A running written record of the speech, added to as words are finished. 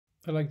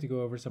I'd like to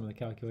go over some of the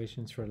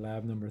calculations for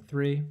lab number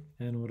 3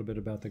 and a little bit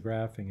about the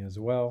graphing as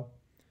well.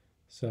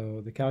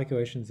 So the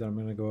calculations that I'm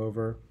going to go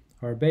over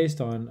are based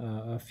on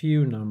a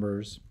few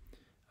numbers.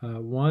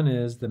 One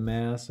is the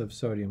mass of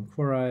sodium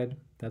chloride.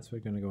 That's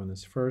what's going to go in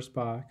this first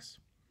box.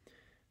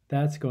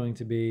 That's going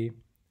to be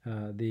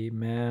the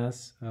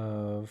mass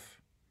of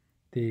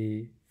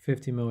the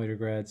 50 milliliter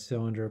grad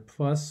cylinder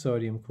plus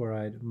sodium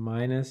chloride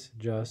minus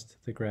just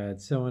the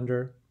grad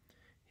cylinder.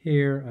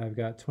 Here I've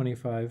got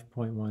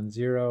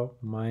 25.10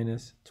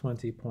 minus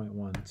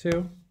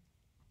 20.12.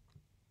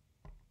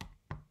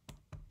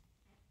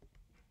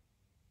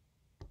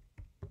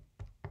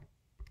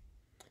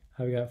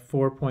 I've got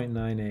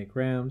 4.98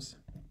 grams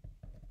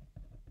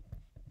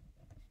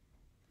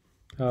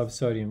of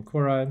sodium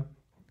chloride,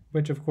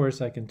 which of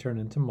course I can turn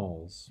into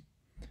moles.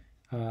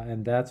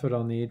 And that's what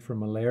I'll need for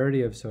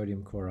molarity of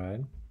sodium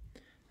chloride.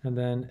 And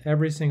then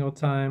every single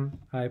time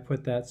I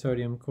put that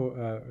sodium,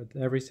 then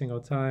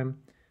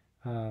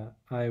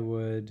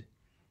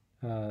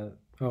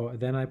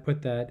I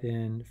put that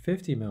in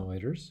 50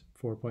 milliliters,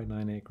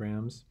 4.98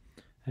 grams,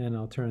 and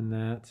I'll turn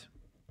that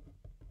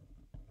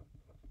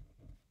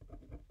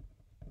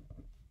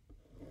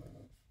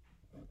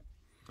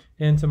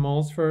into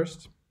moles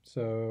first.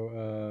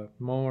 So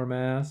molar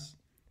mass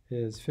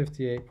is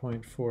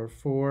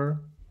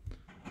 58.44.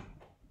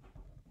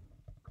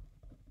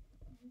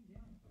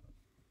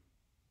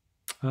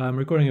 I'm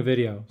recording a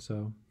video,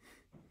 so.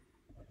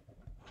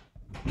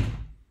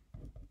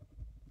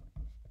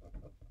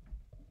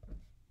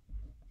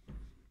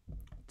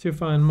 To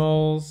find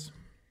moles,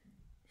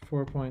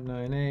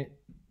 4.98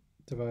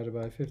 divided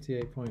by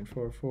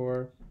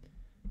 58.44,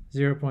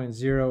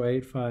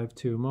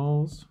 0.0852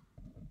 moles.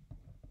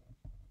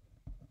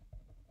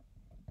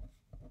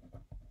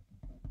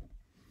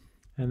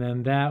 And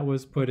then that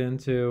was put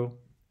into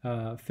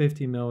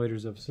 50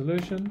 milliliters of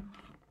solution,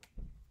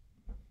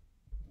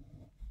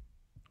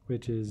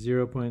 which is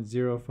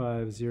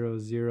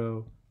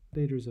 0.0500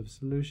 liters of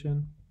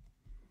solution.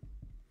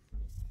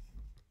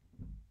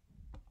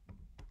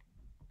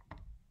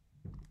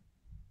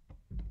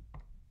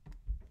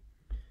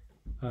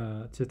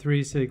 To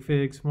 3 sig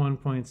figs,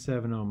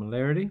 1.70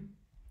 molarity,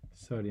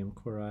 sodium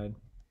chloride.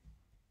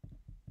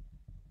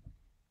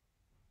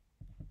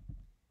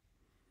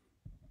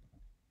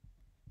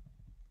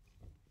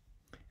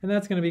 And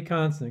that's going to be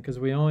constant because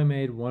we only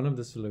made one of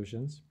the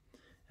solutions.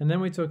 And then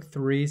we took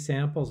 3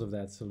 samples of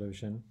that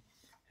solution.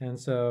 And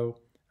so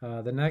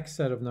the next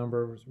set of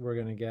numbers we're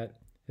going to get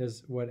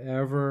is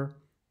whatever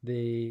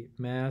the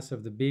mass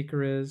of the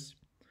beaker is.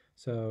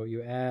 So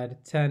you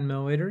add 10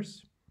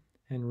 milliliters,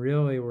 and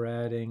really we're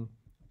adding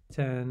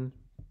 10.00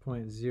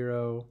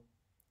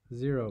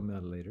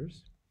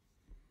 milliliters.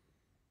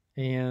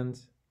 And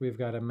we've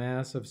got a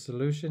mass of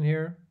solution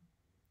here.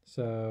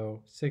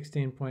 So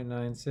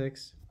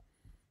 16.96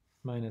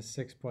 minus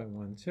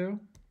 6.12.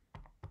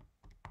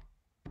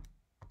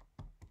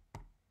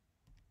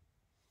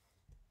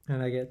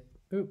 And I get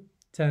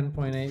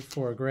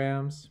 10.84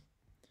 grams.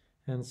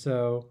 And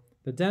so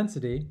the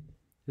density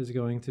is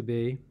going to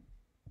be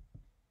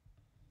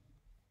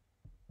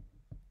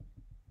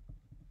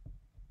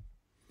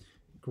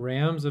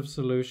grams of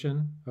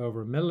solution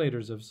over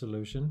milliliters of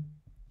solution.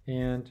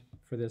 And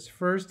for this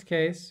first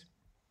case,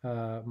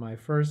 my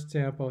first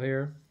sample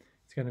here,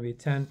 it's going to be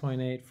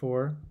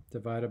 10.84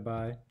 divided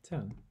by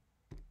 10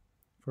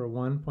 for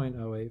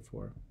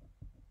 1.084.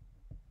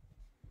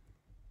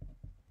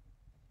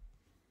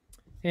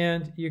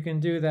 And you can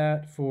do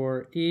that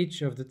for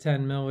each of the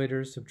 10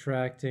 milliliters,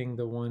 subtracting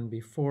the one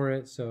before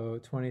it, so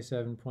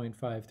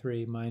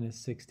 27.53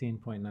 minus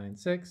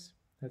 16.96,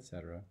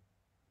 etc.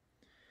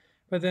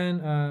 But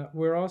then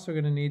we're also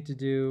going to need to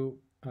do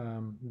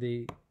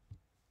the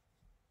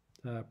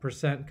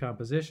percent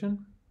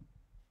composition.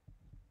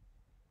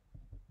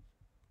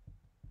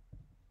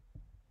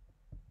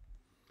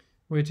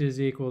 Which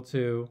is equal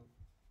to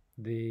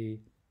the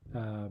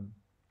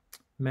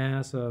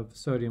mass of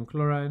sodium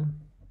chloride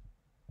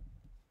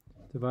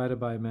divided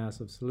by mass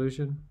of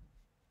solution.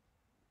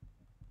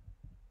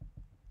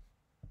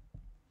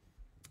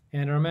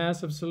 And our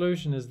mass of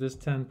solution is this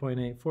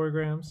 10.84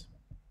 grams.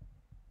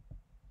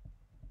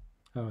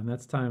 Oh, and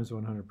that's times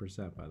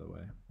 100%, by the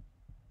way.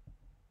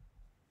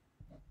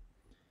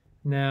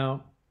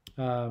 Now,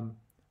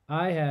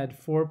 I had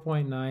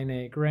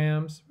 4.98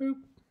 grams.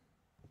 Oop.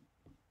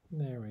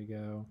 There we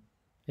go.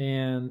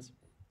 And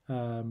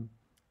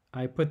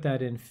I put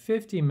that in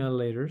 50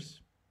 milliliters.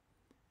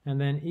 And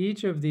then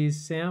each of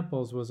these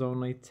samples was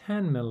only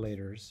 10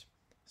 milliliters.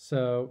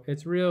 So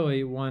it's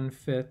really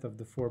 1/5 of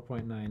the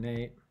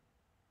 4.98.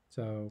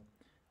 So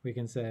we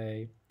can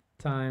say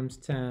times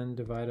 10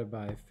 divided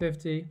by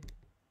 50.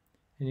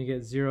 And you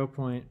get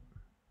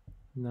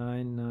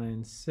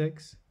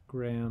 0.996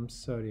 grams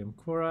sodium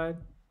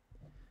chloride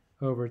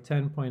over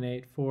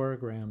 10.84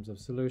 grams of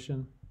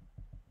solution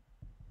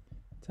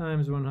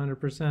times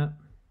 100%.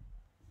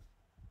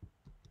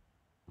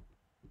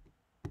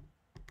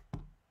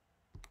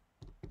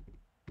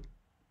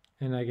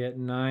 And I get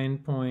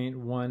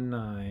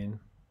 9.19.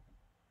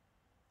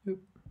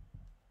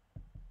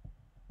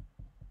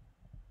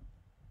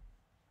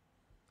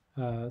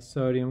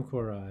 sodium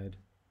chloride,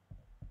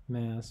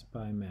 mass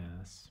by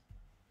mass.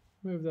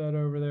 Move that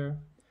over there.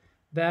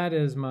 That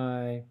is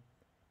my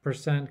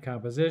percent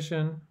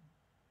composition.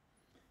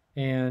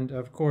 And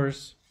of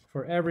course,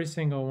 for every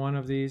single one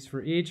of these,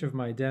 for each of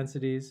my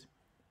densities,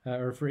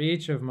 or for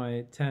each of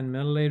my 10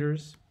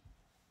 milliliters,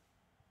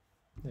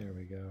 there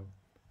we go,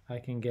 I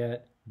can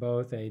get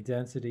both a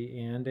density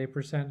and a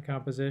percent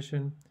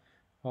composition.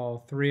 All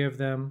three of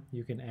them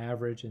you can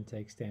average and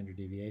take standard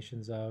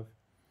deviations of.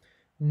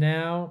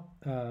 Now,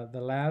 the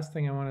last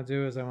thing I want to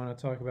do is I want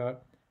to talk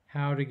about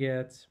how to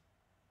get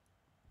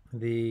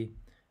the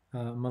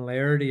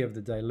molarity of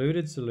the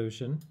diluted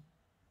solution.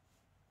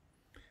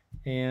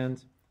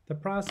 And the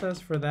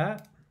process for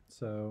that,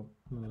 so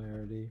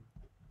molarity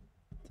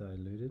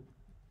diluted,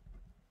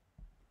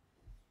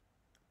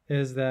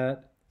 is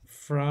that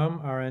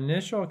from our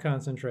initial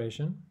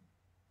concentration,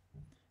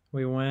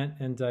 we went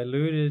and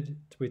diluted,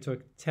 we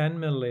took 10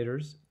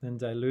 milliliters and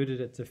diluted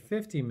it to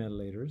 50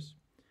 milliliters.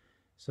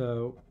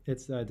 So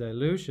it's a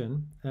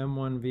dilution,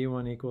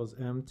 M1V1 equals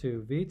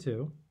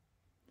M2V2.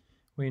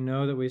 We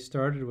know that we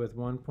started with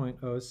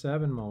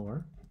 1.07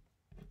 molar.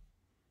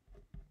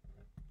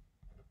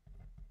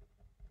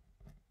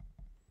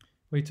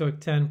 We took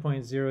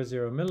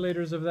 10.00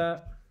 milliliters of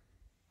that.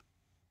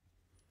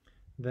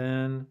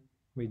 Then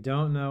we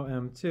don't know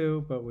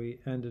M2, but we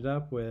ended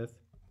up with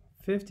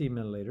 50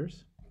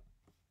 milliliters.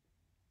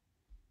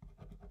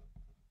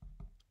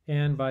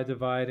 And by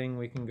dividing,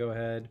 we can go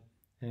ahead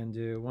and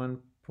do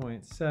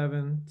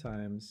 1.7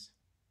 times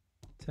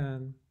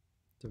 10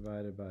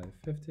 divided by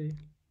 50.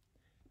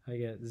 I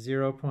get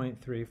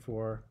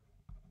 0.34,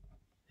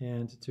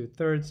 and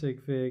 2/3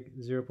 sig fig,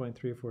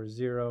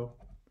 0.340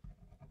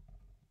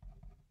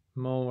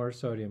 molar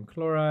sodium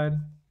chloride,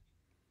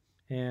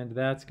 and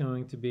that's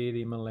going to be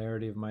the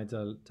molarity of my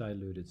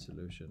diluted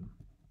solution.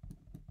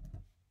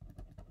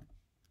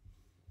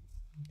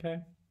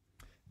 Okay,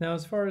 now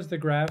as far as the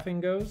graphing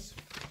goes,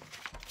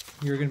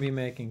 you're going to be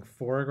making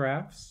 4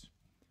 graphs,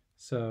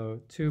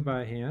 so 2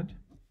 by hand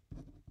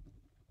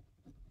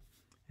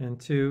and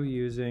 2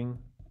 using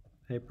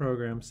a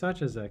program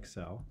such as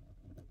Excel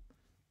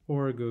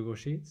or Google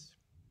Sheets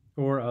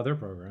or other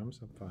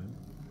programs. I'm fine.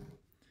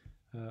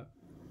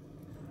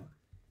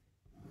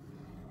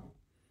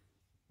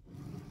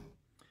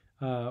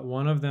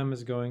 One of them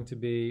is going to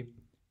be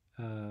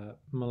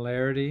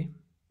molarity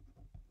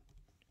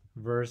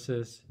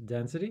versus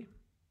density.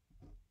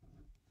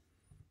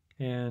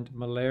 And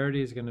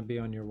molarity is going to be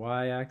on your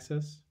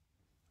y-axis,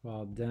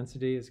 while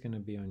density is going to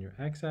be on your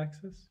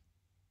x-axis.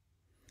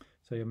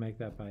 So you'll make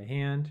that by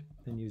hand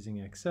and using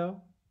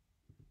Excel.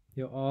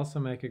 You'll also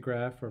make a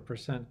graph for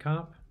percent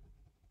comp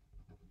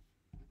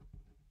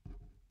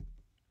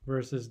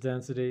versus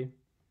density,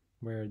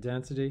 where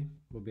density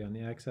will be on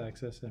the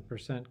x-axis and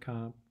percent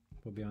comp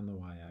will be on the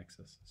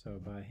y-axis. So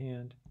by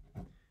hand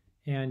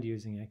and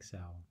using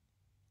Excel.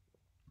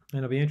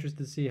 And I'll be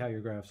interested to see how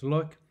your graphs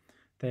look.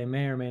 They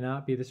may or may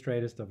not be the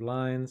straightest of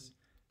lines,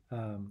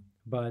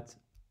 but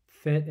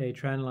fit a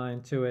trend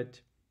line to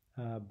it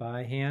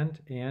by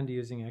hand and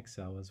using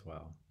Excel as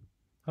well.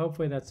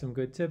 Hopefully that's some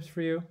good tips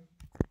for you.